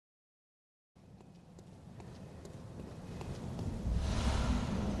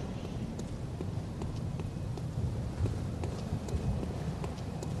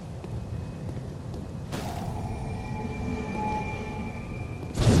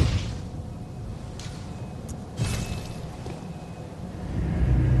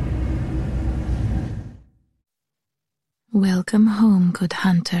Welcome home, good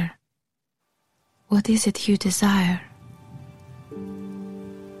hunter. What is it you desire?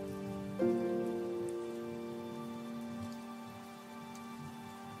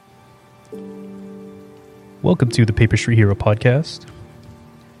 Welcome to the Paper Street Hero podcast.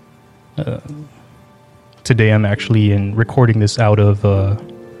 Today I'm actually recording this out of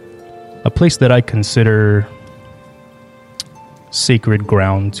a place that I consider sacred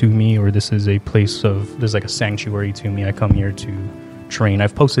ground to me, or this is a place there's like a sanctuary to me. I come here to train.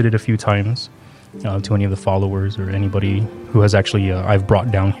 I've posted it a few times to any of the followers or anybody who has actually I've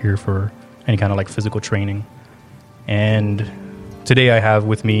brought down here for any kind of like physical training. And today I have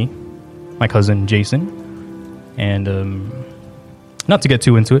with me my cousin Jason, and not to get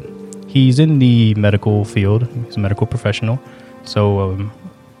too into it, he's in the medical field. He's a medical professional, so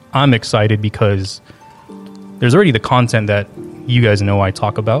I'm excited because there's already the content that you guys know I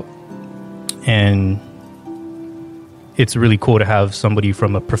talk about, and it's really cool to have somebody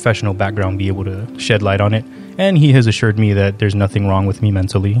from a professional background be able to shed light on it. And he has assured me that there's nothing wrong with me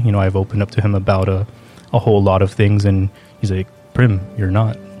mentally. You know, I've opened up to him about a whole lot of things, and he's like, Prim, you're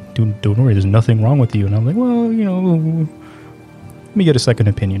not. Don't worry, there's nothing wrong with you. And I'm like, well, you know, let me get a second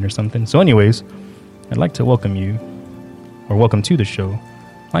opinion or something. So anyways, I'd like to welcome to the show,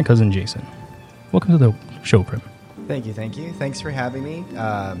 my cousin Jason. Welcome to the show, Prim. Thank you. Thanks for having me.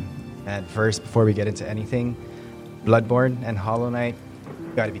 And first, before we get into anything, Bloodborne and Hollow Knight,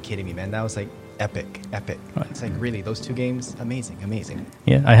 you gotta be kidding me, man. That was like epic. Right. It's like really, those two games, amazing.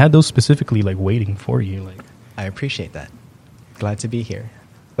 Yeah, I had those specifically like waiting for you. Like, I appreciate that. Glad to be here.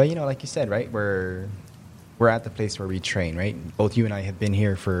 But you know, like you said, right, we're at the place where we train, right? Both you and I have been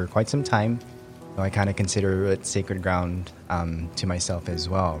here for quite some time. So I kind of consider it sacred ground to myself as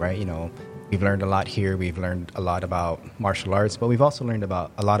well, right? You know, we've learned a lot here. We've learned a lot about martial arts, but we've also learned a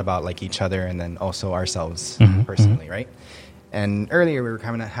lot about like each other and then also ourselves personally, right? And earlier we were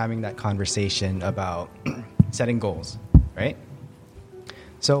kind of having that conversation about setting goals, right?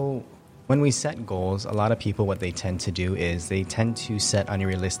 So when we set goals, a lot of people, what they tend to do is they tend to set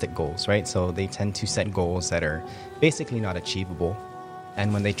unrealistic goals, right? So they tend to set goals that are basically not achievable.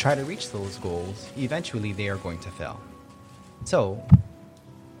 And when they try to reach those goals, eventually they are going to fail. So,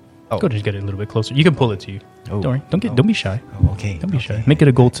 go just get it a little bit closer. You can pull it to you. Don't worry. Don't be shy. Oh, okay. Don't be shy. Make it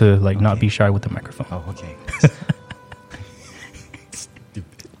a goal to like not be shy with the microphone. Oh, okay.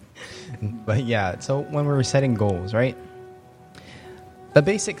 Stupid. But yeah, so when we're setting goals, right? The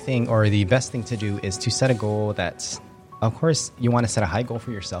basic thing or the best thing to do is to set a goal that's, of course, you want to set a high goal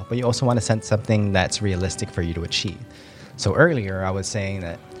for yourself, but you also want to set something that's realistic for you to achieve. So earlier I was saying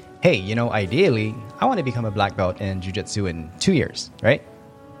that, hey, you know, ideally, I want to become a black belt in jiu-jitsu in 2 years, right?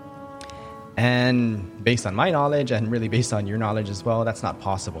 And based on my knowledge and really based on your knowledge as well, that's not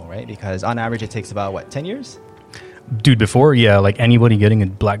possible, right? Because on average, it takes about, 10 years? Dude, before, yeah, like anybody getting a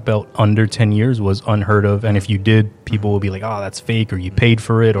black belt under 10 years was unheard of. And if you did, people will be like, oh, that's fake, or you paid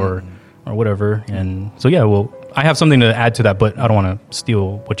for it, or whatever. And so, yeah, well, I have something to add to that, but I don't want to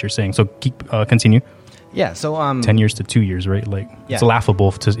steal what you're saying. So continue. Yeah, so 10 years to 2 years, right? Like, yeah. It's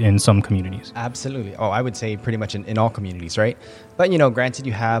laughable in some communities. Absolutely. Oh, I would say pretty much in all communities, right? But, you know, granted,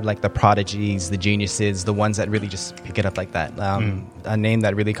 you have like the prodigies, the geniuses, the ones that really just pick it up like that. A name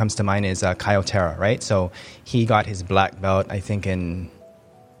that really comes to mind is Caio Terra, right? So he got his black belt, I think, in,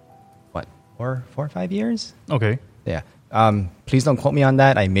 4 or 5 years? Okay. Yeah. Please don't quote me on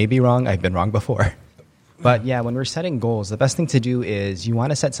that. I may be wrong. I've been wrong before. But yeah, when we're setting goals, the best thing to do is you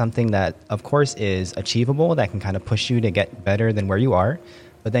want to set something that, of course, is achievable, that can kind of push you to get better than where you are.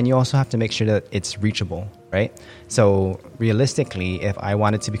 But then you also have to make sure that it's reachable, right? So realistically, if I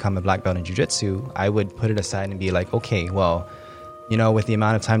wanted to become a black belt in jiu-jitsu, I would put it aside and be like, okay, well, you know, with the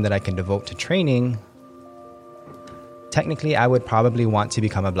amount of time that I can devote to training, technically I would probably want to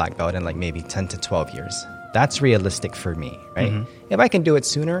become a black belt in like maybe 10 to 12 years. That's realistic for me, right? If I can do it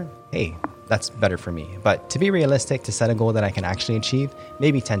sooner, hey, that's better for me. But to be realistic, to set a goal that I can actually achieve,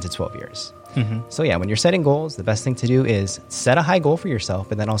 maybe 10 to 12 years. So yeah, when you're setting goals, the best thing to do is set a high goal for yourself,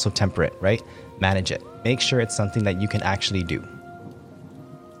 but then also temper it, right? Manage it. Make sure it's something that you can actually do.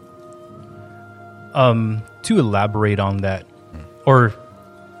 To elaborate on that, or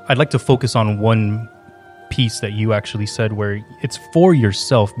I'd like to focus on one piece that you actually said where it's for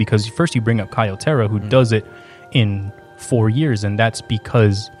yourself, because first you bring up Caio Terra, who does it in 4 years, and that's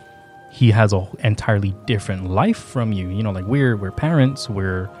because he has an entirely different life from you. You know, like we're parents,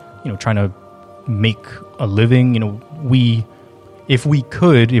 we're, you know, trying to make a living. You know, if we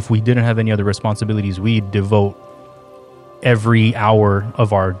didn't have any other responsibilities, we'd devote every hour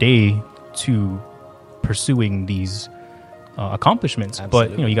of our day to pursuing these accomplishments. Absolutely.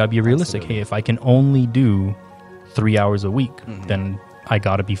 But, you know, you got to be realistic. Absolutely. Hey, if I can only do 3 hours a week, then I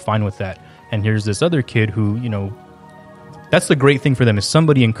got to be fine with that. And here's this other kid who, you know, that's the great thing for them is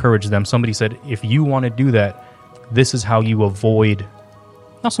somebody encouraged them. Somebody said, if you want to do that, this is how you avoid,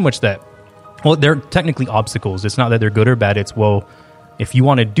 not so much that, well, they're technically obstacles. It's not that they're good or bad. It's, well, if you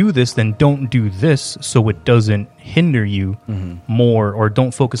want to do this, then don't do this so it doesn't hinder you more, or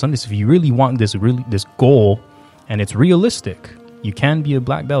don't focus on this. If you really want this goal and it's realistic, you can be a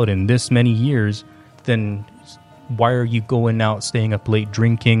black belt in this many years, then why are you going out, staying up late,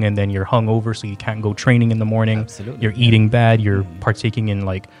 drinking, and then you're hungover so you can't go training in the morning? Absolutely. You're eating bad. You're partaking in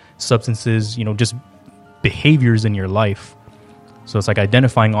like substances, you know, just behaviors in your life. So it's like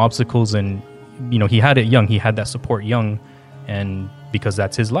identifying obstacles, and, you know, he had it young. He had that support young, and because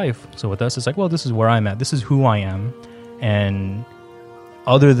that's his life. So with us, it's like, well, this is where I'm at. This is who I am. And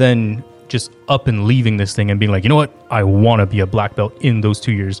other than just up and leaving this thing and being like, you know what, I want to be a black belt in those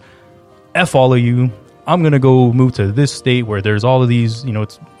 2 years. F all of you. I'm going to go move to this state where there's all of these, you know,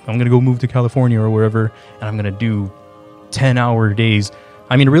 I'm going to go move to California or wherever, and I'm going to do 10-hour days.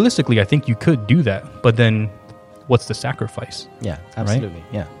 I mean, realistically, I think you could do that, but then what's the sacrifice? Yeah, absolutely.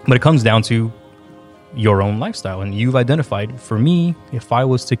 Right? Yeah. But it comes down to your own lifestyle, and you've identified, for me, if I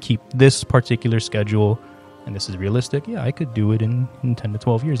was to keep this particular schedule, and this is realistic, yeah, I could do it in 10 to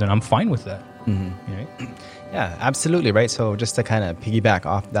 12 years, and I'm fine with that. Right? Yeah, absolutely, right? So just to kind of piggyback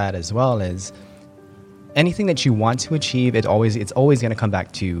off that as well is anything that you want to achieve, it's always going to come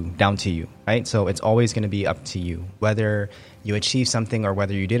back down to you, right? So it's always going to be up to you. Whether you achieve something or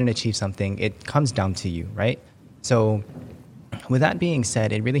whether you didn't achieve something, it comes down to you, right? So with that being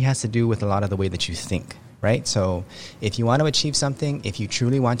said, it really has to do with a lot of the way that you think, right? So if you want to achieve something, if you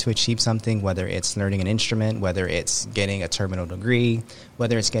truly want to achieve something, whether it's learning an instrument, whether it's getting a terminal degree,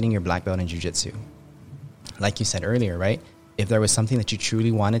 whether it's getting your black belt in jiu-jitsu, like you said earlier, right? If there was something that you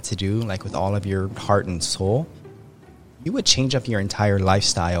truly wanted to do, like with all of your heart and soul, you would change up your entire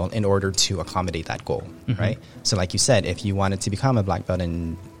lifestyle in order to accommodate that goal, right? So like you said, if you wanted to become a black belt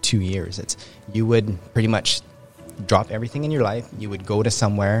in 2 years, you would pretty much drop everything in your life. You would go to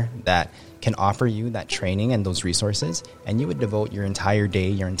somewhere that can offer you that training and those resources, and you would devote your entire day,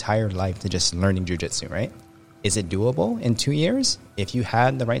 your entire life to just learning jiu-jitsu, right? Is it doable in 2 years? If you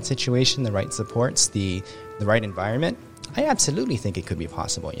had the right situation, the right supports, the right environment, I absolutely think it could be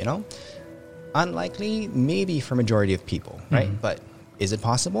possible, you know? Unlikely, maybe for majority of people, right? But is it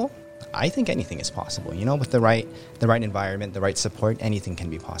possible? I think anything is possible, you know? With the right environment, the right support, anything can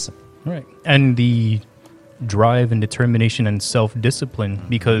be possible. Right. And the drive and determination and self-discipline,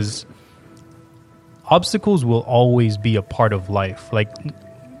 because obstacles will always be a part of life. Like,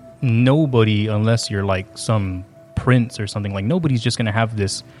 nobody, unless you're like some prince or something, like nobody's just going to have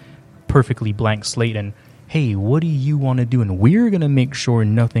this perfectly blank slate and, hey, what do you want to do? And we're going to make sure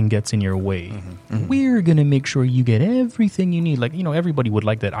nothing gets in your way. We're going to make sure you get everything you need. Like, you know, everybody would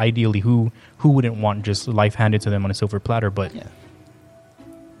like that. Ideally, who wouldn't want just life handed to them on a silver platter? But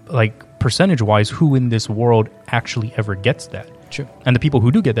like, percentage-wise, who in this world actually ever gets that? True. And the people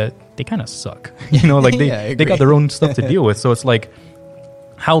who do get that, they kind of suck. You know, like they got their own stuff to deal with. So it's like,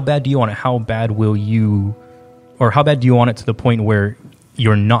 how bad do you want it? How bad will you, or how bad do you want it to the point where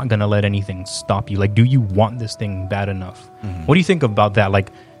you're not going to let anything stop you? Like, do you want this thing bad enough? What do you think about that?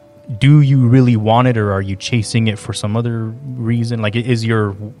 Like, do you really want it, or are you chasing it for some other reason? Like, is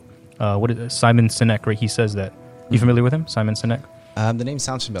your, what is it? Simon Sinek, right? He says that. You familiar with him? Simon Sinek? The name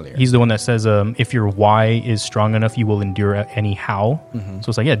sounds familiar. He's the one that says, if your why is strong enough, you will endure any how. So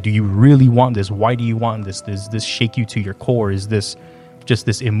it's like, yeah, do you really want this? Why do you want this? Does this shake you to your core? Is this just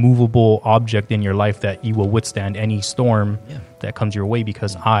this immovable object in your life that you will withstand any storm that comes your way,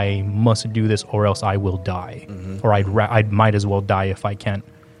 because I must do this or else I will die, or I might as well die if I can't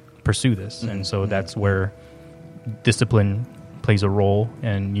pursue this. And so that's where discipline plays a role,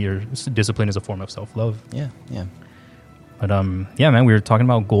 and your discipline is a form of self-love. Yeah. But yeah, man, we were talking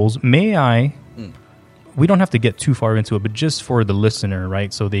about goals. May I? We don't have to get too far into it, but just for the listener,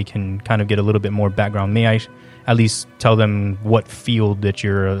 right, so they can kind of get a little bit more background, may I at least tell them what field that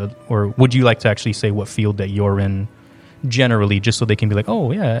you're, or would you like to actually say what field that you're in generally, just so they can be like,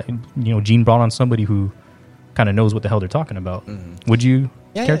 oh yeah, you know, Gene brought on somebody who kind of knows what the hell they're talking about. Would you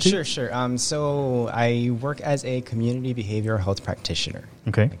care to? Sure. So I work as a community behavioral health practitioner.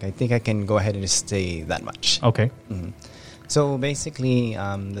 Okay. Like, I think I can go ahead and just say that much. Okay. So basically,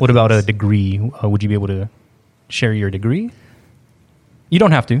 what about a degree? Would you be able to share your degree? You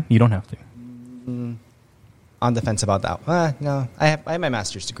don't have to. On the fence about that. No, I have my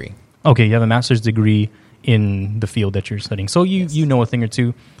master's degree. Okay, you have a master's degree in the field that you're studying, so you know a thing or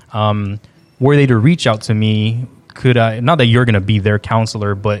two. Were they to reach out to me, could I? Not that you're going to be their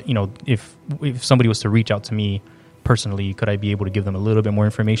counselor, but you know, if somebody was to reach out to me, personally, could I be able to give them a little bit more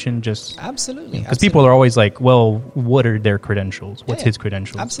information? Just Absolutely. because people are always like, well, what are their credentials? What's Yeah, his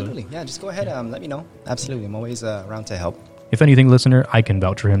credentials? So Absolutely. Yeah, just go ahead. Let me know. Absolutely. I'm always around to help. if anything, listener, I can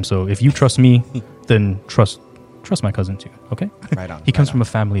vouch for him. So if you trust me, then trust my cousin too. Okay. Right on. He comes right from a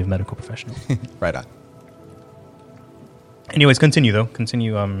family of medical professionals. on. Right on. Anyways, continue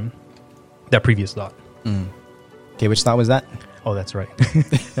that previous thought. Okay, which thought was that? Oh, that's right.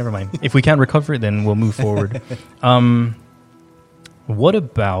 Never mind. If we can't recover it, then we'll move forward. What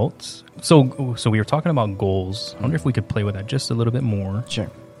about so we were talking about goals. I wonder if we could play with that just a little bit more. Sure.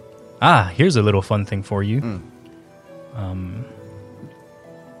 Here's a little fun thing for you.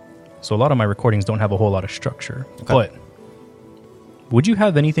 So a lot of my recordings don't have a whole lot of structure. Okay. But would you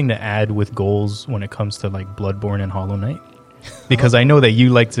have anything to add with goals when it comes to like Bloodborne and Hollow Knight? Because I know that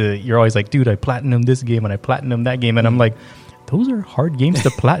you're always like, dude, I platinum this game and I platinum that game. And I'm like, those are hard games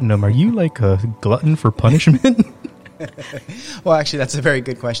to platinum. Are you like a glutton for punishment? Well, actually, that's a very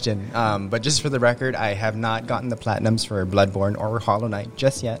good question. But just for the record, I have not gotten the platinums for Bloodborne or Hollow Knight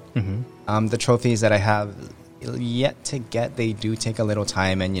just yet. The trophies that I have yet to get, they do take a little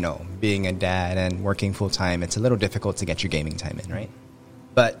time. And, being a dad and working full time, it's a little difficult to get your gaming time in, right?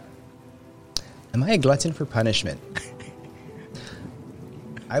 But am I a glutton for punishment?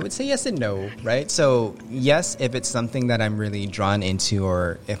 I would say yes and no, right? So yes, if it's something that I'm really drawn into,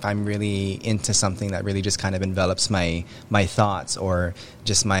 or if I'm really into something that really just kind of envelops my thoughts, or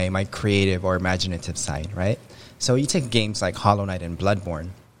just my creative or imaginative side, right? So you take games like Hollow Knight and Bloodborne,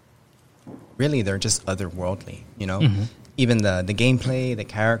 really they're just otherworldly, Even the gameplay, the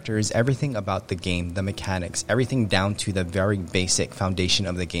characters, everything about the game, the mechanics, everything down to the very basic foundation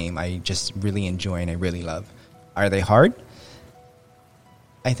of the game, I just really enjoy and I really love. Are they hard?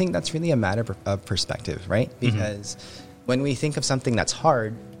 I think that's really a matter of perspective, right? Because when we think of something that's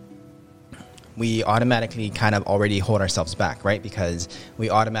hard, we automatically kind of already hold ourselves back, right? Because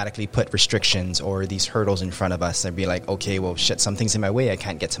we automatically put restrictions or these hurdles in front of us and be like, okay, well, shit, something's in my way. I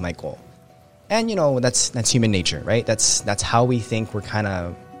can't get to my goal. And, that's human nature, right? That's how we think. We're kind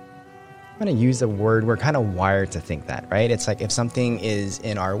of, I'm going to use the word, we're kind of wired to think that, right? It's like if something is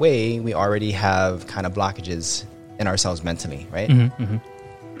in our way, we already have kind of blockages in ourselves mentally, right?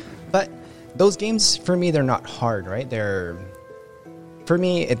 But those games, for me, they're not hard, right? They're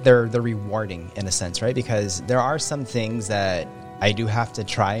rewarding in a sense, right? Because there are some things that I do have to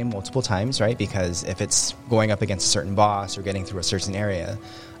try multiple times, right? Because if it's going up against a certain boss or getting through a certain area,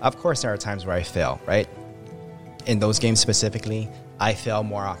 of course there are times where I fail, right? In those games specifically, I fail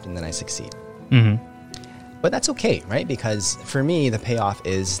more often than I succeed. But that's okay, right? Because for me, the payoff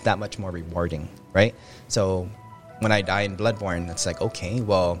is that much more rewarding, right? So when I die in Bloodborne, it's like, okay,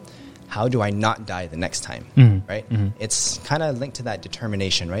 well, how do I not die the next time, right? It's kind of linked to that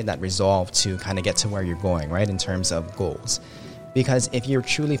determination, right? That resolve to kind of get to where you're going, right? In terms of goals. Because if you're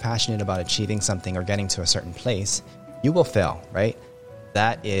truly passionate about achieving something or getting to a certain place, you will fail, right?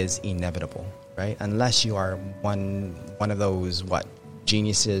 That is inevitable, right? Unless you are one of those,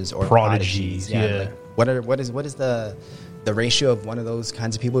 geniuses or prodigies. Yeah. Like, what is the ratio of one of those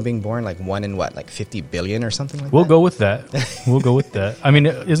kinds of people being born, like 1 in 50 billion or something like that? We'll go with that. I mean,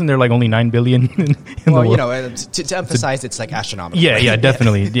 isn't there like only 9 billion in the world? To emphasize, it's like astronomical. Yeah, right? yeah,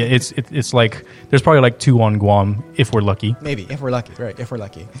 definitely. Yeah, it's like there's probably like 2 on Guam if we're lucky. Maybe, if we're lucky, right? If we're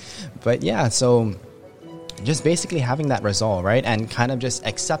lucky. But yeah, so just basically having that resolve, right? And kind of just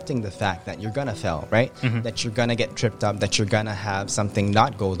accepting the fact that you're going to fail, right? That you're going to get tripped up, that you're going to have something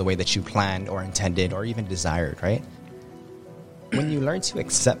not go the way that you planned or intended or even desired, right? When you learn to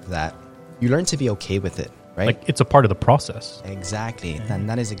accept that, you learn to be okay with it, right? Like it's a part of the process. Exactly. And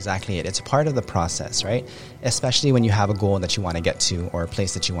that is exactly it. It's a part of the process, right? Especially when you have a goal that you want to get to or a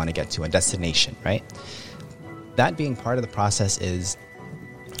place that you want to get to, a destination, right? That being part of the process is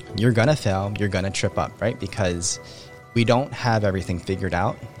you're going to fail, you're going to trip up, right? Because we don't have everything figured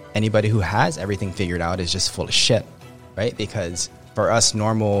out. Anybody who has everything figured out is just full of shit, right? Because for us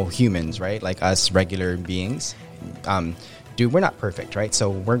normal humans, right? Like us regular beings, dude, we're not perfect, right? So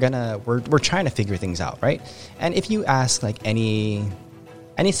we're trying to figure things out, right? And if you ask like any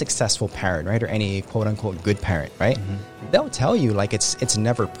successful parent, right, or any quote unquote good parent, right, they'll tell you like it's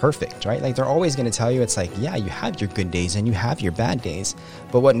never perfect, right? Like they're always going to tell you it's like, yeah, you have your good days and you have your bad days,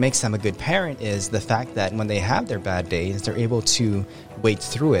 but what makes them a good parent is the fact that when they have their bad days, they're able to wade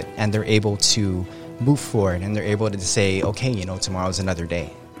through it and they're able to move forward and they're able to say, okay, tomorrow's another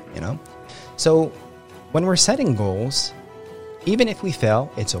day, So when we're setting goals, even if we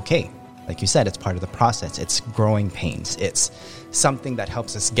fail, it's okay. Like you said, it's part of the process. It's growing pains. It's something that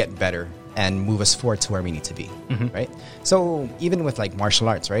helps us get better and move us forward to where we need to be, right? So even with like martial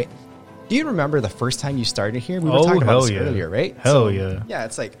arts, right? Do you remember the first time you started here? We were talking about this earlier, right? Hell yeah. Yeah,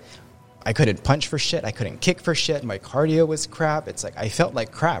 it's like I couldn't punch for shit. I couldn't kick for shit. My cardio was crap. It's like I felt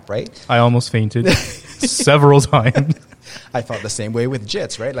like crap, right? I almost fainted several times. I felt the same way with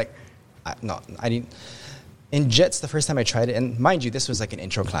jits, right? Like, I didn't. In jits, the first time I tried it, and mind you, this was like an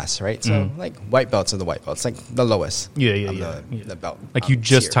intro class, right? So, like, white belts are the white belts, like the lowest. The belt. Like you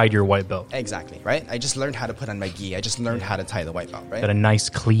just tier. tied your white belt. Exactly, right? I just learned how to put on my gi. I just learned how to tie the white belt, right? Got a nice,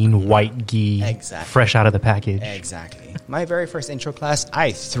 clean, white gi. Exactly. Fresh out of the package. Exactly. My very first intro class,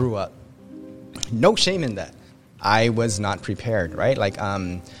 I threw up. No shame in that. I was not prepared, right? Like,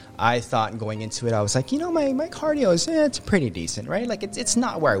 I thought going into it, I was like, my cardio is, it's pretty decent, right? Like, it's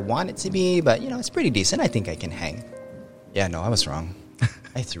not where I want it to be, but, it's pretty decent. I think I can hang. Yeah, no, I was wrong.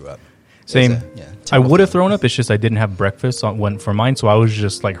 I threw up. Same. I would have thrown up. It's just I didn't have breakfast for mine, so I was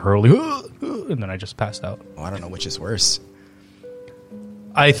just like hurling, and then I just passed out. Oh, I don't know which is worse.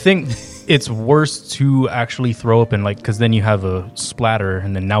 I think it's worse to actually throw up and because then you have a splatter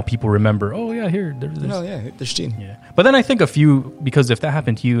and then now people remember, oh yeah, here, there's this. Oh yeah, there's Gene. Yeah. But then I think because if that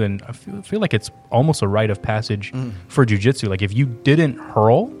happened to you, and I feel like it's almost a rite of passage for jiu-jitsu. Like if you didn't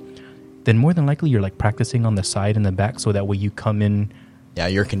hurl, then more than likely you're like practicing on the side and the back so that way you come in. Yeah,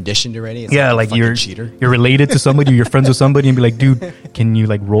 you're conditioned already. It's like you're cheater. You're related to somebody, you're friends with somebody, and be like, dude, can you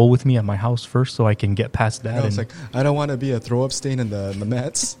like roll with me at my house first so I can get past that? No, it's like I don't want to be a throw up stain in the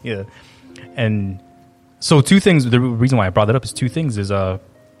mats. Yeah, and so two things. The reason why I brought that up is two things. Is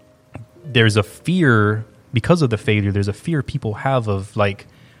there's a fear because of the failure. There's a fear people have of like,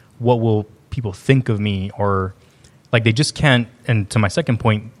 what will people think of me, or like they just can't. And to my second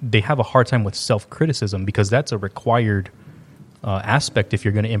point, they have a hard time with self-criticism because that's a required aspect if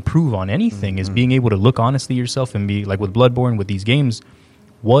you're going to improve on anything is being able to look honestly at yourself and be like with Bloodborne, with these games,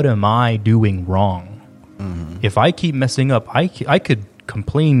 what am I doing wrong? If I keep messing up, I could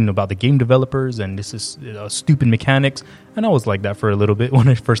complain about the game developers and this is stupid mechanics, and I was like that for a little bit when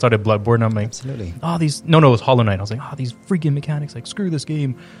I first started Bloodborne. I'm like, absolutely. It was Hollow Knight. I was like, these freaking mechanics, like screw this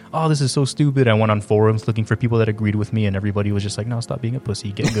game. This is so stupid. I went on forums looking for people that agreed with me, and everybody was just like, no, stop being a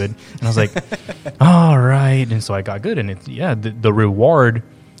pussy, get good. And I was like, all right. And so I got good, and it's the reward,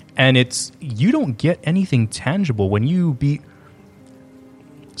 and it's you don't get anything tangible when you beat.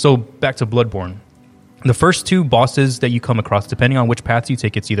 So back to Bloodborne. The first two bosses that you come across, depending on which paths you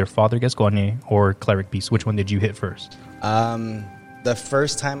take, it's either Father Gascoigne or Cleric Beast. Which one did you hit first? The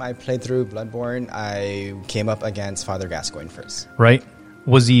first time I played through Bloodborne, I came up against Father Gascoigne first. Right.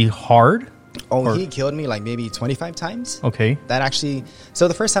 Was he hard? Oh, he killed me like maybe 25 times. Okay. So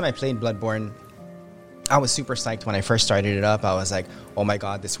the first time I played Bloodborne, I was super psyched when I first started it up. I was like, oh my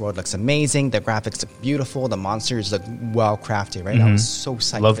God, this world looks amazing. The graphics look beautiful. The monsters look well crafted, right? I was so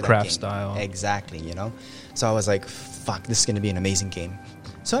psyched Lovecraft for that game. style. Exactly, So I was like, fuck, this is going to be an amazing game.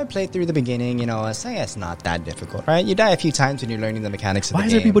 So I played through the beginning, I say it's not that difficult, right? You die a few times when you're learning the mechanics of the game. Why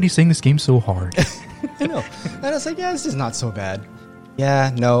is everybody saying this game's so hard? I know. And I was like, this is not so bad.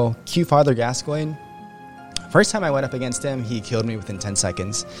 Yeah, no. Q Father Gascoigne. First time I went up against him, he killed me within 10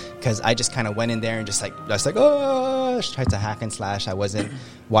 seconds because I just kind of went in there and just tried to hack and slash. I wasn't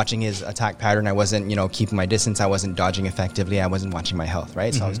watching his attack pattern. I wasn't, keeping my distance. I wasn't dodging effectively. I wasn't watching my health,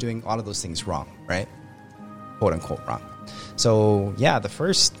 right? So I was doing all of those things wrong, right? Quote unquote wrong. So yeah, the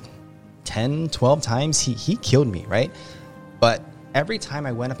first 10, 12 times he killed me, right? But every time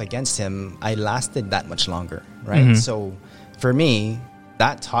I went up against him, I lasted that much longer, right? So for me,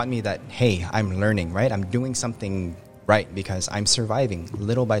 that taught me that, hey, I'm learning, right? I'm doing something right because I'm surviving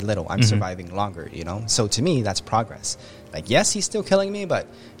little by little. I'm surviving longer, So to me, that's progress. Like, yes, he's still killing me, but,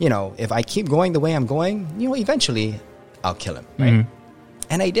 if I keep going the way I'm going, eventually I'll kill him, right?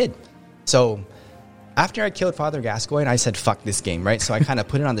 And I did. So after I killed Father Gascoigne, I said, fuck this game, right? So I kind of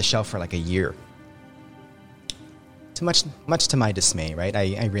put it on the shelf for like a year. Much to my dismay, right?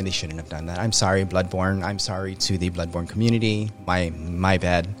 I really shouldn't have done that. I'm sorry, Bloodborne. I'm sorry to the Bloodborne community. My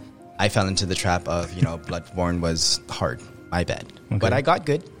bad. I fell into the trap of, Bloodborne was hard. My bad. Okay. But I got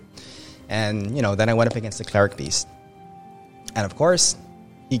good. And, then I went up against the Cleric Beast. And of course,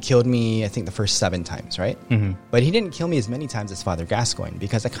 he killed me, I think, the first 7 times, right? But he didn't kill me as many times as Father Gascoigne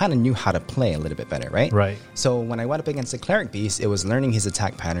because I kind of knew how to play a little bit better, right? Right. So when I went up against the Cleric Beast, it was learning his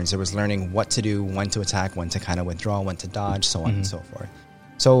attack patterns. It was learning what to do, when to attack, when to kind of withdraw, when to dodge, so on and so forth.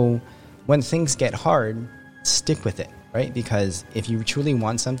 So when things get hard, stick with it, right? Because if you truly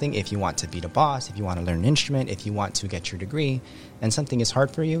want something, if you want to beat a boss, if you want to learn an instrument, if you want to get your degree, and something is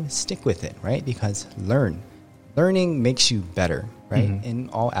hard for you, stick with it, right? Because learning makes you better, right? In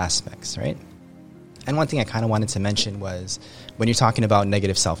all aspects, right? And one thing I kind of wanted to mention was when you're talking about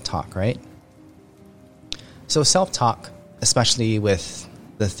negative self-talk, right? So self-talk, especially with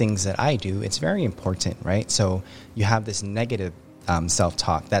the things that I do, it's very important, right? So you have this negative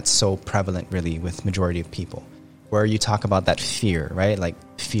self-talk that's so prevalent really with majority of people, where you talk about that fear, right? Like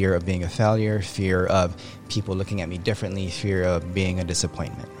fear of being a failure, fear of people looking at me differently, fear of being a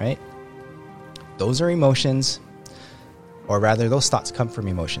disappointment, right? Those are emotions, or rather those thoughts come from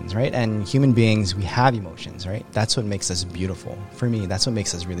emotions, right? And human beings, we have emotions, right? That's what makes us beautiful. For me, that's what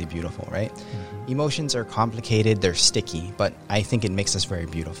makes us really beautiful, right? Mm-hmm. Emotions are complicated, they're sticky, but I think it makes us very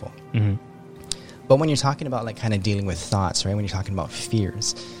beautiful. Mm-hmm. But when you're talking about like kind of dealing with thoughts, right? When you're talking about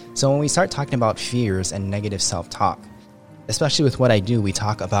fears. So when we start talking about fears and negative self-talk, especially with what I do, we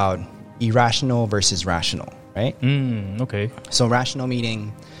talk about irrational versus rational, right? Okay. So rational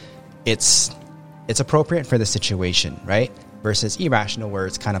meaning it's appropriate for the situation, right? Versus irrational where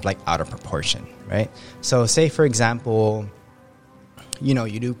it's kind of like out of proportion, right? So say, for example, you know,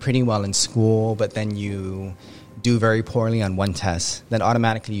 you do pretty well in school, but then you do very poorly on one test, then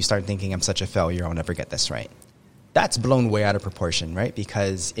automatically you start thinking, I'm such a failure, I'll never get this right. That's blown way out of proportion, right?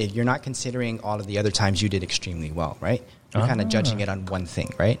 Because if you're not considering all of the other times you did extremely well, right? You're kind of judging it on one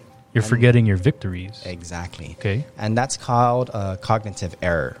thing, right? You're forgetting your victories. Exactly. Okay. And that's called cognitive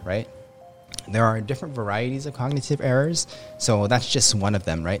error, right? There are different varieties of cognitive errors, so that's just one of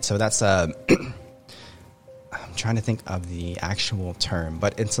them, right? So that's I'm trying to think of the actual term,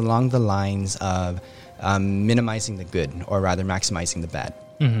 but it's along the lines of minimizing the good, or rather maximizing the bad,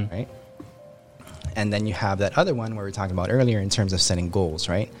 right? And then you have that other one where we were talking about earlier in terms of setting goals,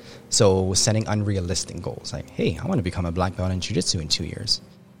 right? So setting unrealistic goals, like, hey, I want to become a black belt in jiu-jitsu in 2 years.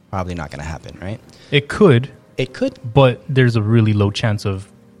 Probably not going to happen, right? It could, but there's a really low chance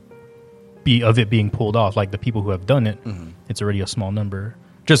of it being pulled off. Like the people who have done it, it's already a small number.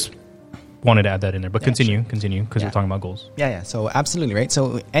 Just wanted to add that in there, but continue, because we're talking about goals. Yeah. So absolutely, right?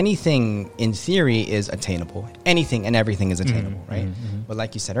 So anything in theory is attainable. Anything and everything is attainable, right? But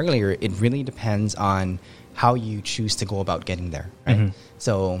like you said earlier, it really depends on how you choose to go about getting there, right?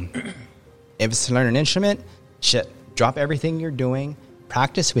 So if it's to learn an instrument, drop everything you're doing,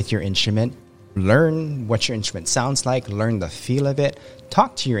 practice with your instrument, learn what your instrument sounds like, learn the feel of it,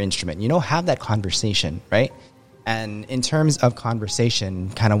 talk to your instrument, have that conversation, right? And in terms of conversation,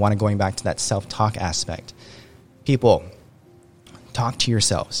 kind of want to going back to that self-talk aspect. People, talk to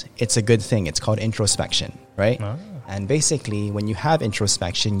yourselves. It's a good thing. It's called introspection, right? And basically, when you have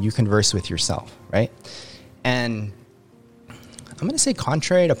introspection, you converse with yourself, right? And I'm going to say,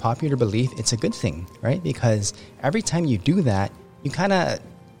 contrary to popular belief, it's a good thing, right? Because every time you do that, you kind of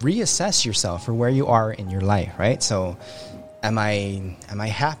reassess yourself for where you are in your life, right? So am I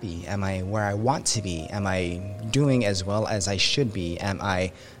happy? Am I where I want to be? Am I doing as well as I should be? Am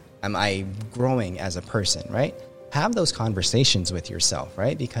I growing as a person, right? Have those conversations with yourself,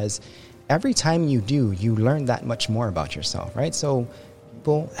 right? Because every time you do, you learn that much more about yourself, right? So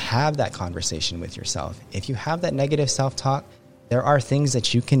people, have that conversation with yourself. If you have that negative self-talk, there are things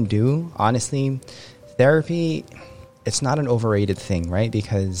that you can do. Honestly, therapy, it's not an overrated thing, right?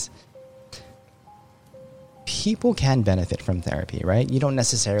 Because people can benefit from therapy, right? You don't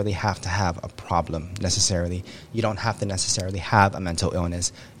necessarily have to have a problem necessarily. You don't have to necessarily have a mental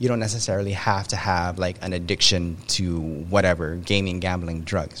illness. You don't necessarily have to have like an addiction to whatever, gaming, gambling,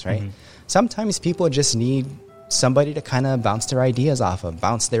 drugs, right? Sometimes people just need somebody to kind of bounce their ideas off of,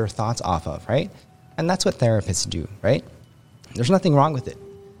 bounce their thoughts off of, right? And that's what therapists do, right? There's nothing wrong with it.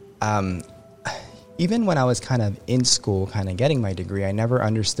 Even when I was kind of in school, kind of getting my degree, I never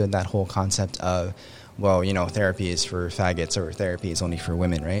understood that whole concept of, well, therapy is for faggots or therapy is only for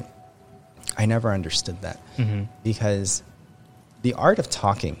women, right? I never understood that because the art of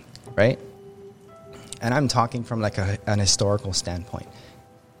talking, right? And I'm talking from like an historical standpoint.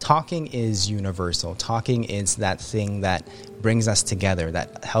 Talking is universal. Talking is that thing that brings us together,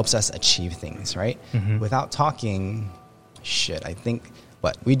 that helps us achieve things, right? Without talking, I think,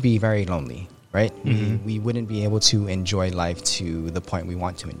 we'd be very lonely, right? We wouldn't be able to enjoy life to the point we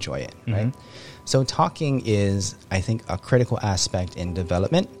want to enjoy it, right? So talking is, I think, a critical aspect in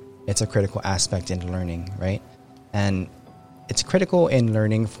development. It's a critical aspect in learning, right? And it's critical in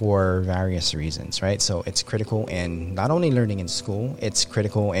learning for various reasons, right? So it's critical in not only learning in school, it's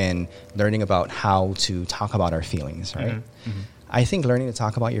critical in learning about how to talk about our feelings, right? I think learning to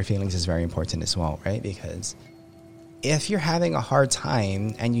talk about your feelings is very important as well, right? Because if you're having a hard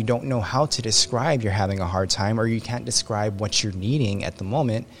time and you don't know how to describe you're having a hard time, or you can't describe what you're needing at the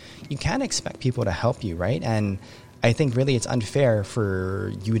moment, you can't expect people to help you, right? And I think really it's unfair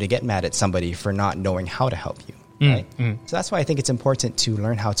for you to get mad at somebody for not knowing how to help you, right? So that's why I think it's important to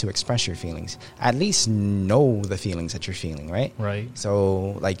learn how to express your feelings. At least know the feelings that you're feeling, right? Right.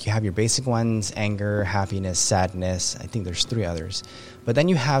 So like you have your basic ones: anger, happiness, sadness. I think there's 3 others. But then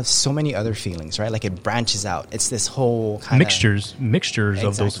you have so many other feelings, right? Like it branches out. It's this whole kind mixtures Exactly.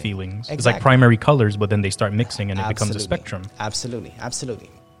 of those feelings. It's Exactly. like primary colors, but then they start mixing and it becomes a Absolutely. spectrum.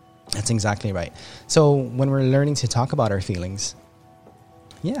 Absolutely. That's exactly right. So when we're learning to talk about our feelings,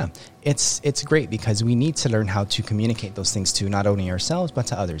 yeah, it's great because we need to learn how to communicate those things to not only ourselves but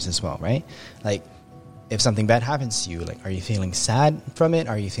to others as well, right? Like if something bad happens to you, like are you feeling sad from it?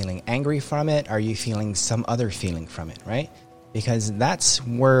 Are you feeling angry from it? Are you feeling some other feeling from it, right? Because that's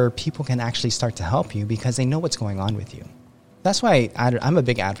where people can actually start to help you because they know what's going on with you. That's why I'm a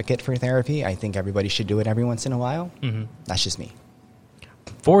big advocate for therapy. I think everybody should do it every once in a while. Mm-hmm. That's just me.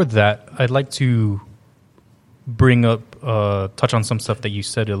 For that, I'd like to bring up, touch on some stuff that you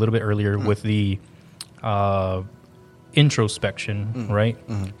said a little bit earlier with the introspection, right?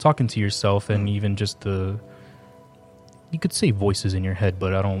 Talking to yourself and even just you could say voices in your head,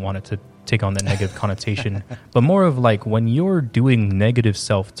 but I don't want it to take on that negative connotation. But more of like when you're doing negative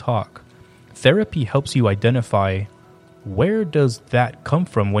self-talk, therapy helps you identify where does that come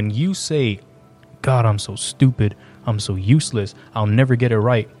from. When you say, God, I'm so stupid, I'm so useless, I'll never get it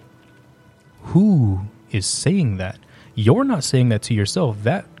right. Who is saying that? You're not saying that to yourself.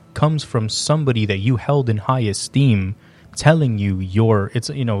 That comes from somebody that you held in high esteem telling you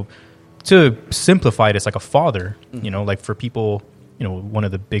to simplify it, it's like a father, like for people, one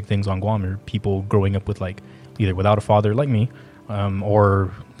of the big things on Guam are people growing up with like either without a father like me,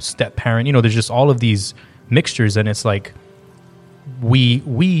 or step parent, there's just all of these mixtures. And it's like,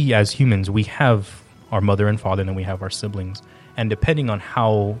 we as humans, we have our mother and father, and then we have our siblings. And depending on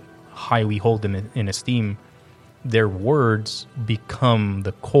how high we hold them in esteem, their words become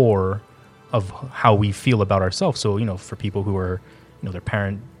the core of how we feel about ourselves. So, for people who are, their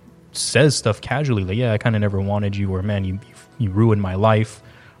parent says stuff casually, like, yeah, I kind of never wanted you, or man, you ruined my life,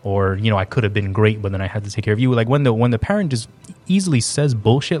 or, I could have been great, but then I had to take care of you. Like when the parent just easily says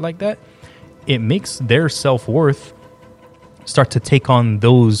bullshit like that, it makes their self-worth start to take on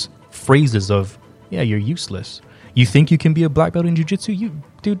those phrases of, yeah, you're useless. You think you can be a black belt in jiu-jitsu?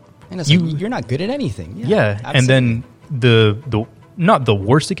 You're not good at anything. Yeah. And then the not the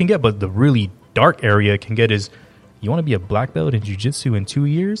worst it can get, but the really dark area it can get is, you want to be a black belt in jiu-jitsu in 2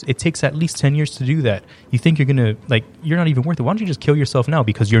 years? It takes at least 10 years to do that. You think you're going to, you're not even worth it. Why don't you just kill yourself now?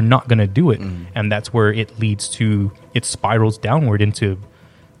 Because you're not going to do it. And that's where it spirals downward into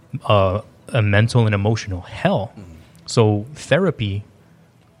a mental and emotional hell. So therapy,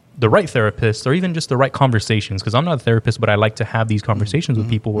 the right therapist, or even just the right conversations, because I'm not a therapist, but I like to have these conversations with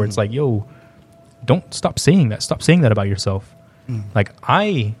people where it's like, yo, don't stop saying that. Stop saying that about yourself. Like,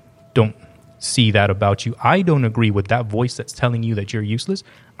 I don't see that about you. I don't agree with that voice that's telling you that you're useless.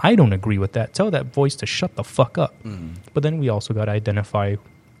 I don't agree with that. Tell that voice to shut the fuck up. But then we also got to identify,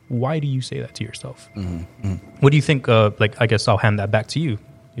 why do you say that to yourself? What do you think? I guess I'll hand that back to you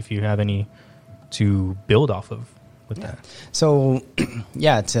if you have any to build off of with that. So,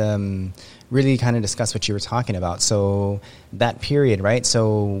 to really kind of discuss what you were talking about. So that period, right?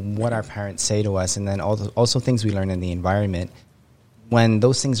 So what our parents say to us, and then also things we learn in the environment, when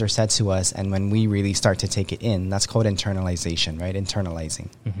those things are said to us and when we really start to take it in, that's called internalization, right? Internalizing.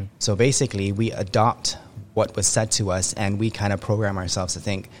 So basically, we adopt what was said to us and we kind of program ourselves to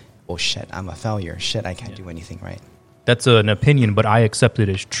think, oh, shit, I'm a failure. Shit, I can't do anything right. That's an opinion, but I accept it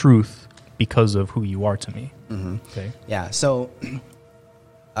as truth because of who you are to me. Okay. Yeah, so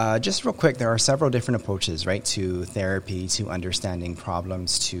just real quick, there are several different approaches, right, to therapy, to understanding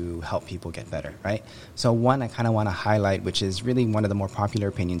problems, to help people get better, right? So one I kind of want to highlight, which is really one of the more popular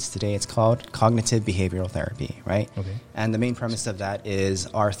opinions today. It's called cognitive behavioral therapy, right? Okay. And the main premise of that is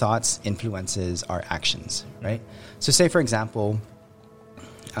our thoughts influences our actions, right? So say, for example,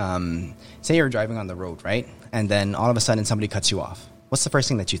 say you're driving on the road, right? And then all of a sudden somebody cuts you off. What's the first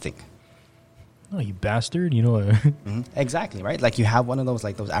thing that you think? Oh, you bastard, Exactly, right? Like you have one of those,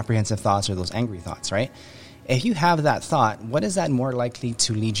 like those apprehensive thoughts or those angry thoughts, right? If you have that thought, what is that more likely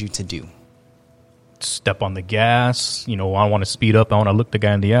to lead you to do? Step on the gas. I want to speed up. I want to look the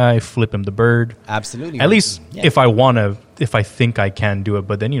guy in the eye, flip him the bird. Absolutely. At least if I think I can do it.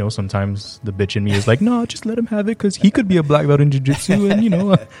 But then, sometimes the bitch in me is like, no, just let him have it because he could be a black belt in jiu-jitsu and,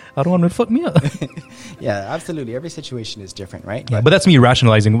 I don't want him to fuck me up. Yeah, absolutely. Every situation is different, right? Yeah, but that's me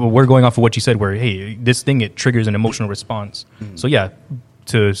rationalizing. We're going off of what you said where, hey, this thing, it triggers an emotional response. So, yeah,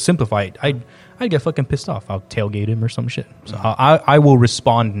 to simplify it, I'd get fucking pissed off. I'll tailgate him or some shit. So I will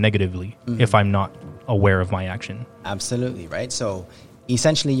respond negatively if I'm not aware of my action. Absolutely, right? So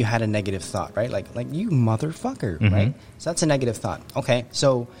essentially you had a negative thought, right? Like you motherfucker, right? So that's a negative thought. Okay,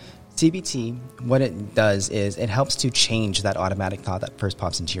 so CBT, what it does is it helps to change that automatic thought that first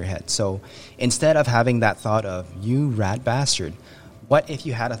pops into your head. So instead of having that thought of, you rat bastard, what if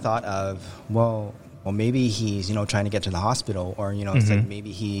you had a thought of, well, maybe he's, trying to get to the hospital, or, it's like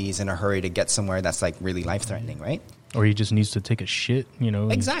maybe he's in a hurry to get somewhere that's like really life-threatening, right? Or he just needs to take a shit,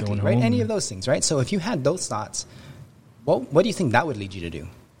 Exactly, right? Home. Any of those things, right? So if you had those thoughts, what do you think that would lead you to do?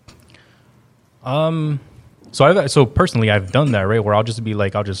 So personally, I've done that, right? Where I'll just be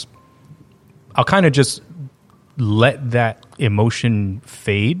like, I'll kind of just let that emotion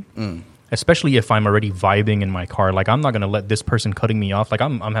fade, especially if I'm already vibing in my car. Like, I'm not going to let this person cutting me off. Like,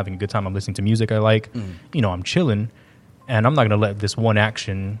 I'm having a good time. I'm listening to music I like. I'm chilling. And I'm not going to let this one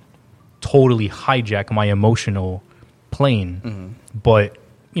action totally hijack my emotional plane. But,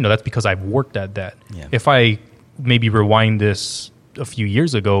 that's because I've worked at that. Yeah. If I maybe rewind this a few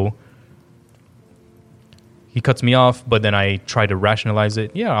years ago, he cuts me off, but then I try to rationalize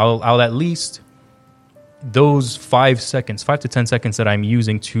it. Yeah, I'll at least, those 5 to 10 seconds that I'm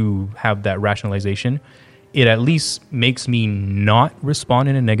using to have that rationalization, it at least makes me not respond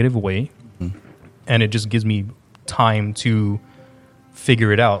in a negative way. And it just gives me time to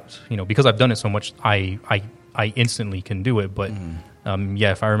figure it out. Because I've done it so much, I instantly can do it. But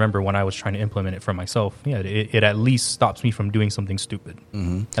if I remember when I was trying to implement it for myself, it at least stops me from doing something stupid,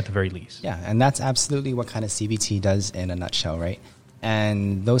 at the very least. Yeah, and that's absolutely what kind of CBT does in a nutshell, right?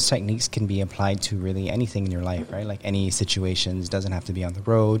 And those techniques can be applied to really anything in your life, right? Like any situations, doesn't have to be on the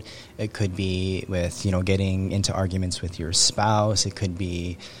road. It could be with, getting into arguments with your spouse. It could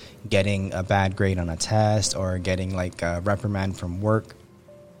be getting a bad grade on a test, or getting like a reprimand from work.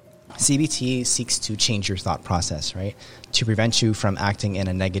 CBT seeks to change your thought process, right? To prevent you from acting in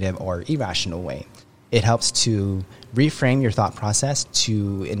a negative or irrational way. It helps to reframe your thought process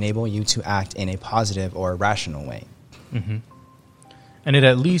to enable you to act in a positive or rational way. And it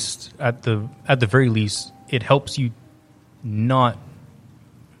at least, at the very least, it helps you not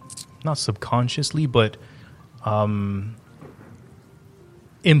subconsciously, but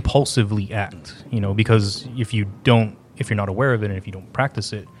impulsively act, because if you're not aware of it and if you don't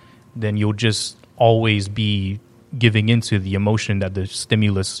practice it, then you'll just always be giving into the emotion that the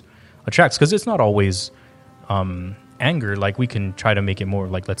stimulus attracts. Because it's not always anger. Like, we can try to make it more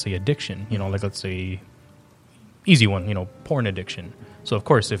like, let's say, addiction. Like, let's say, easy one, porn addiction. So, of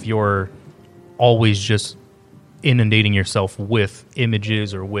course, if you're always just inundating yourself with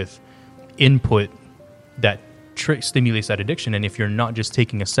images or with input that stimulates that addiction, and if you're not just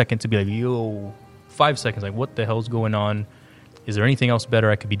taking a second to be like, 5 seconds, like, what the hell's going on? Is there anything else better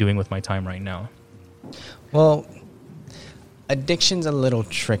I could be doing with my time right now? Well, addiction's a little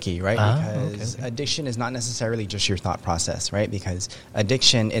tricky, right? Because addiction is not necessarily just your thought process, right? Because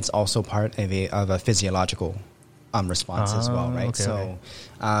addiction, it's also part of a physiological response as well, right?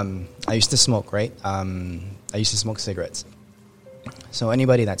 I used to smoke, right? I used to smoke cigarettes. So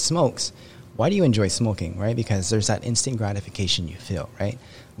anybody that smokes, why do you enjoy smoking, right? Because there's that instant gratification you feel, right?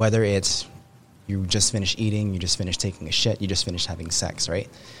 Whether it's you just finished eating, you just finished taking a shit, you just finished having sex, right?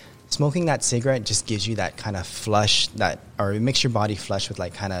 Smoking that cigarette just gives you that kind of flush, or it makes your body flush with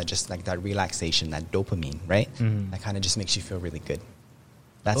like kind of just like that relaxation, that dopamine, right? That kind of just makes you feel really good.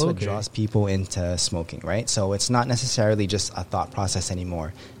 That's what draws people into smoking, right? So it's not necessarily just a thought process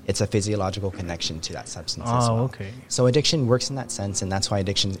anymore. It's a physiological connection to that substance as well. So addiction works in that sense, and that's why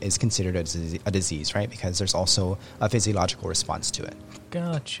addiction is considered a disease, right? Because there's also a physiological response to it.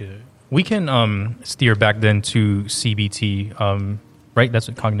 Gotcha. We can steer back then to CBT, right? That's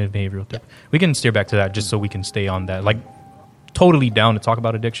what cognitive behavioral therapy. Yeah. We can steer back to that just so we can stay on that. Like, totally down to talk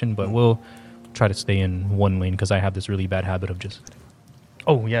about addiction, but we'll try to stay in one lane because I have this really bad habit of just...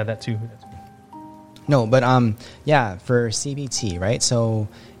 Oh, yeah, that too. No, but for CBT, right? So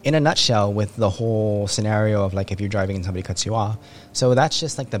in a nutshell, with the whole scenario of like if you're driving and somebody cuts you off, so that's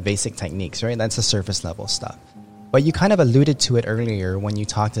just like the basic techniques, right? That's the surface level stuff. But you kind of alluded to it earlier when you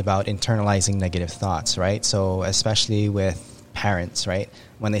talked about internalizing negative thoughts, right? So especially with parents, right?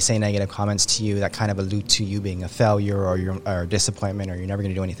 When they say negative comments to you that kind of allude to you being a failure or disappointment, or you're never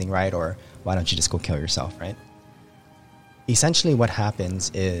going to do anything right, or why don't you just go kill yourself, right? Essentially what happens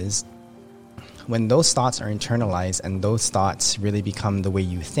is when those thoughts are internalized and those thoughts really become the way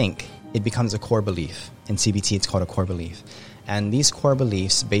you think, it becomes a core belief. In CBT, it's called a core belief. And these core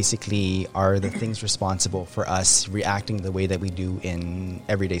beliefs basically are the things responsible for us reacting the way that we do in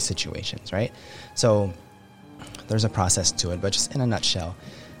everyday situations, right? So there's a process to it, but just in a nutshell,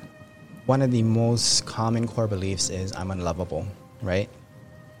 one of the most common core beliefs is I'm unlovable, right?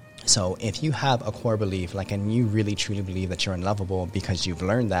 So if you have a core belief, like, and you really truly believe that you're unlovable because you've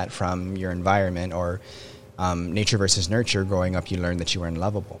learned that from your environment, or nature versus nurture, growing up you learned that you were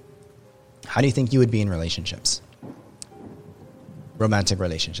unlovable, how do you think you would be in relationships? Romantic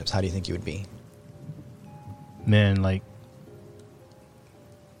relationships, how do you think you would be? Man, like,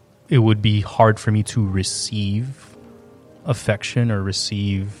 it would be hard for me to receive affection or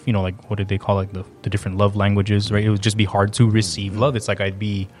receive, you know, like, what did they call, like, the different love languages, right? It would just be hard to receive love. It's like I'd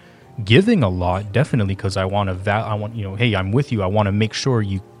be giving a lot, definitely, because I want, you know, hey, I'm with you. I want to make sure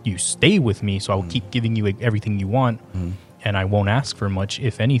you stay with me, so I will keep giving you everything you want, and I won't ask for much,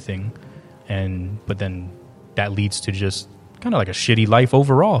 if anything. But then that leads to just kind of like a shitty life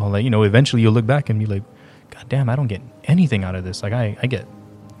overall. Like, you know, eventually you'll look back and be like, God damn, I don't get anything out of this. Like, I get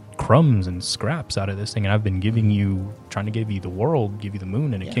crumbs and scraps out of this thing, and I've been trying to give you the world, give you the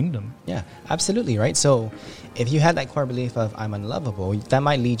moon and a kingdom. Yeah, absolutely, right? So if you had that core belief of I'm unlovable, that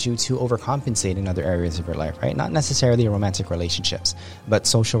might lead you to overcompensate in other areas of your life, right? Not necessarily romantic relationships, but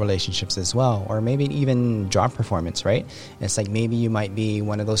social relationships as well, or maybe even job performance, right? It's like maybe you might be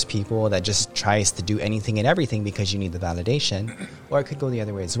one of those people that just tries to do anything and everything because you need the validation, or it could go the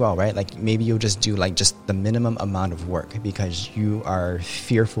other way as well, right? Like maybe you'll just do like just the minimum amount of work because you are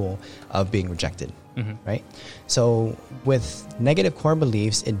fearful of being rejected, right? So with negative core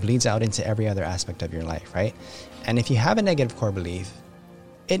beliefs, it bleeds out into every other aspect of your life, right? And if you have a negative core belief,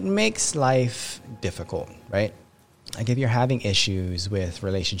 it makes life difficult, right? Like if you're having issues with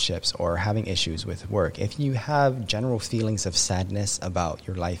relationships or having issues with work, if you have general feelings of sadness about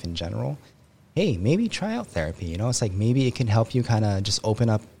your life in general, hey, maybe try out therapy. You know, it's like maybe it can help you kind of just open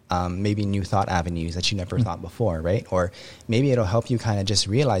up maybe new thought avenues that you never thought before, right? Or maybe it'll help you kind of just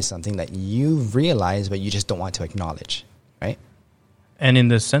realize something that you've realized but you just don't want to acknowledge, right? And in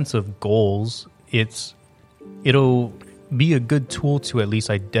the sense of goals, it'll be a good tool to at least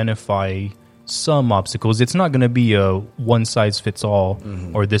identify some obstacles. It's not going to be a one-size-fits-all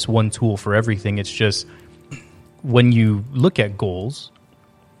or this one tool for everything. It's just when you look at goals,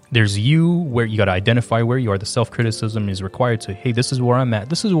 there's where you got to identify where you are. The self-criticism is required to, hey, this is where I'm at.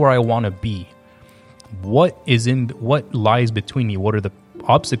 This is where I want to be. What lies between me? What are the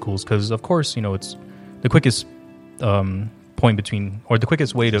obstacles? Because, of course, you know, it's the quickest point between, or the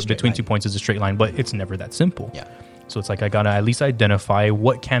quickest way between 2 points is a straight line, but it's never that simple. Yeah. So it's like I got to at least identify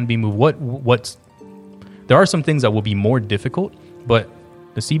what can be moved. There are some things that will be more difficult, but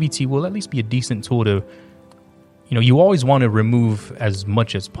the CBT will at least be a decent tool to, you know, you always want to remove as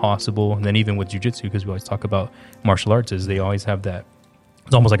much as possible. And then even with jiu-jitsu, because we always talk about martial arts, is they always have that,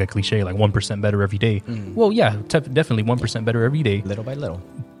 it's almost like a cliche, like 1% better every day. Well, yeah, definitely 1% better every day. Little by little.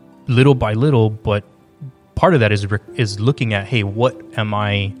 Little by little, but part of that is looking at, hey, what am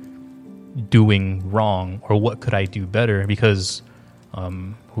I doing wrong, or what could I do better? Because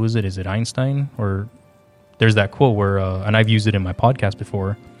who is it? Is it Einstein? Or there's that quote where, and I've used it in my podcast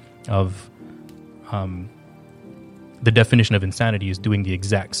before, of the definition of insanity is doing the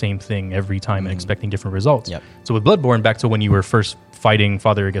exact same thing every time and expecting different results. Yep. So with Bloodborne, back to when you were first fighting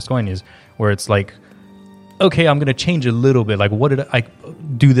Father Gascoigne, is where it's like, okay, I'm going to change a little bit. Like, what did I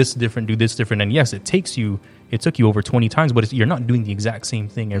do this different? And yes, it took you over 20 times, but you're not doing the exact same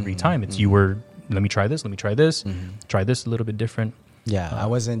thing every time. It's let me try this, try this a little bit different. Yeah, I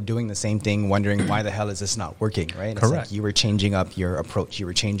wasn't doing the same thing, wondering why the hell is this not working, right? Correct. It's like you were changing up your approach. You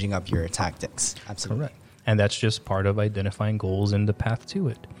were changing up your tactics. Absolutely. Correct. And that's just part of identifying goals and the path to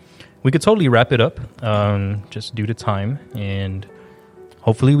it. We could totally wrap it up just due to time. And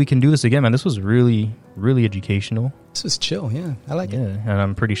hopefully we can do this again, man. This was really, really educational. This was chill, yeah. I like it. Yeah, and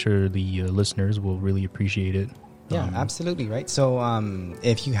I'm pretty sure the listeners will really appreciate it. Yeah, absolutely, right? So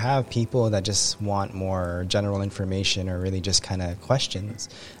if you have people that just want more general information or really just kind of questions,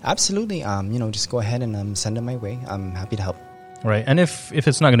 absolutely, just go ahead and send them my way. I'm happy to help. Right, and if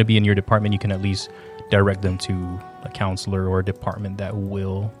it's not going to be in your department, you can at least direct them to a counselor or a department that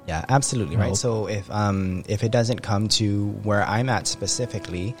will. Yeah, absolutely, help. right? So if it doesn't come to where I'm at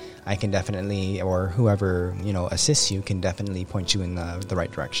specifically, I can definitely, or whoever assists you can definitely point you in the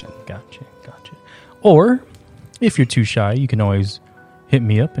right direction. Gotcha. Or if you're too shy, you can always hit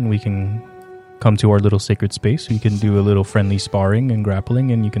me up and we can come to our little sacred space. We can do a little friendly sparring and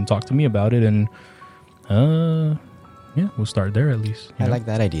grappling, and you can talk to me about it. And yeah, we'll start there at least. I like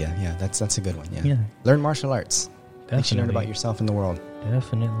that idea. Yeah, that's a good one. Yeah. Learn martial arts. Makes you learn about yourself and the world.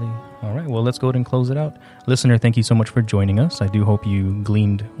 Definitely. All right, well, let's go ahead and close it out. Listener, thank you so much for joining us. I do hope you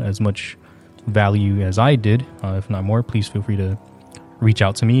gleaned as much value as I did. If not more, please feel free to reach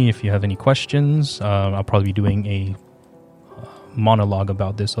out to me if you have any questions. I'll probably be doing a monologue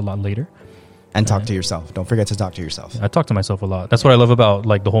about this a lot later. And talk to yourself. Don't forget to talk to yourself. I talk to myself a lot. That's what I love about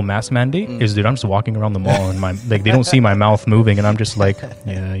like the whole mask mandate is, dude, I'm just walking around the mall and my like they don't see my mouth moving, and I'm just like,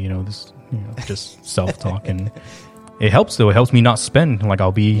 yeah, this, just self-talk. And it helps though. It helps me not spend. Like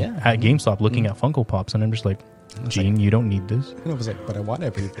I'll be at GameStop looking at Funko Pops, and I'm just like, Gene, you don't need this. And I was like, but I want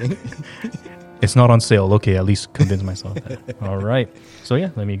everything. It's not on sale. Okay, at least convince myself that. All right. So yeah,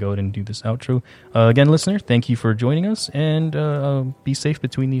 let me go ahead and do this outro. Again, listener, thank you for joining us, and be safe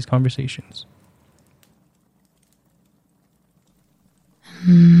between these conversations.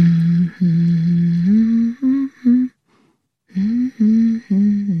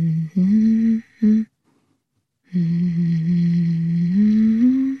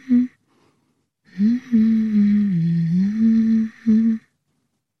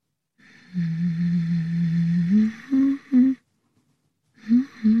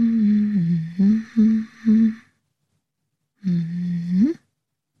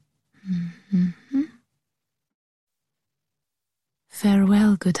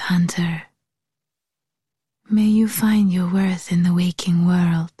 Farewell, good hunter. May you find your worth in the waking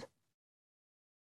world.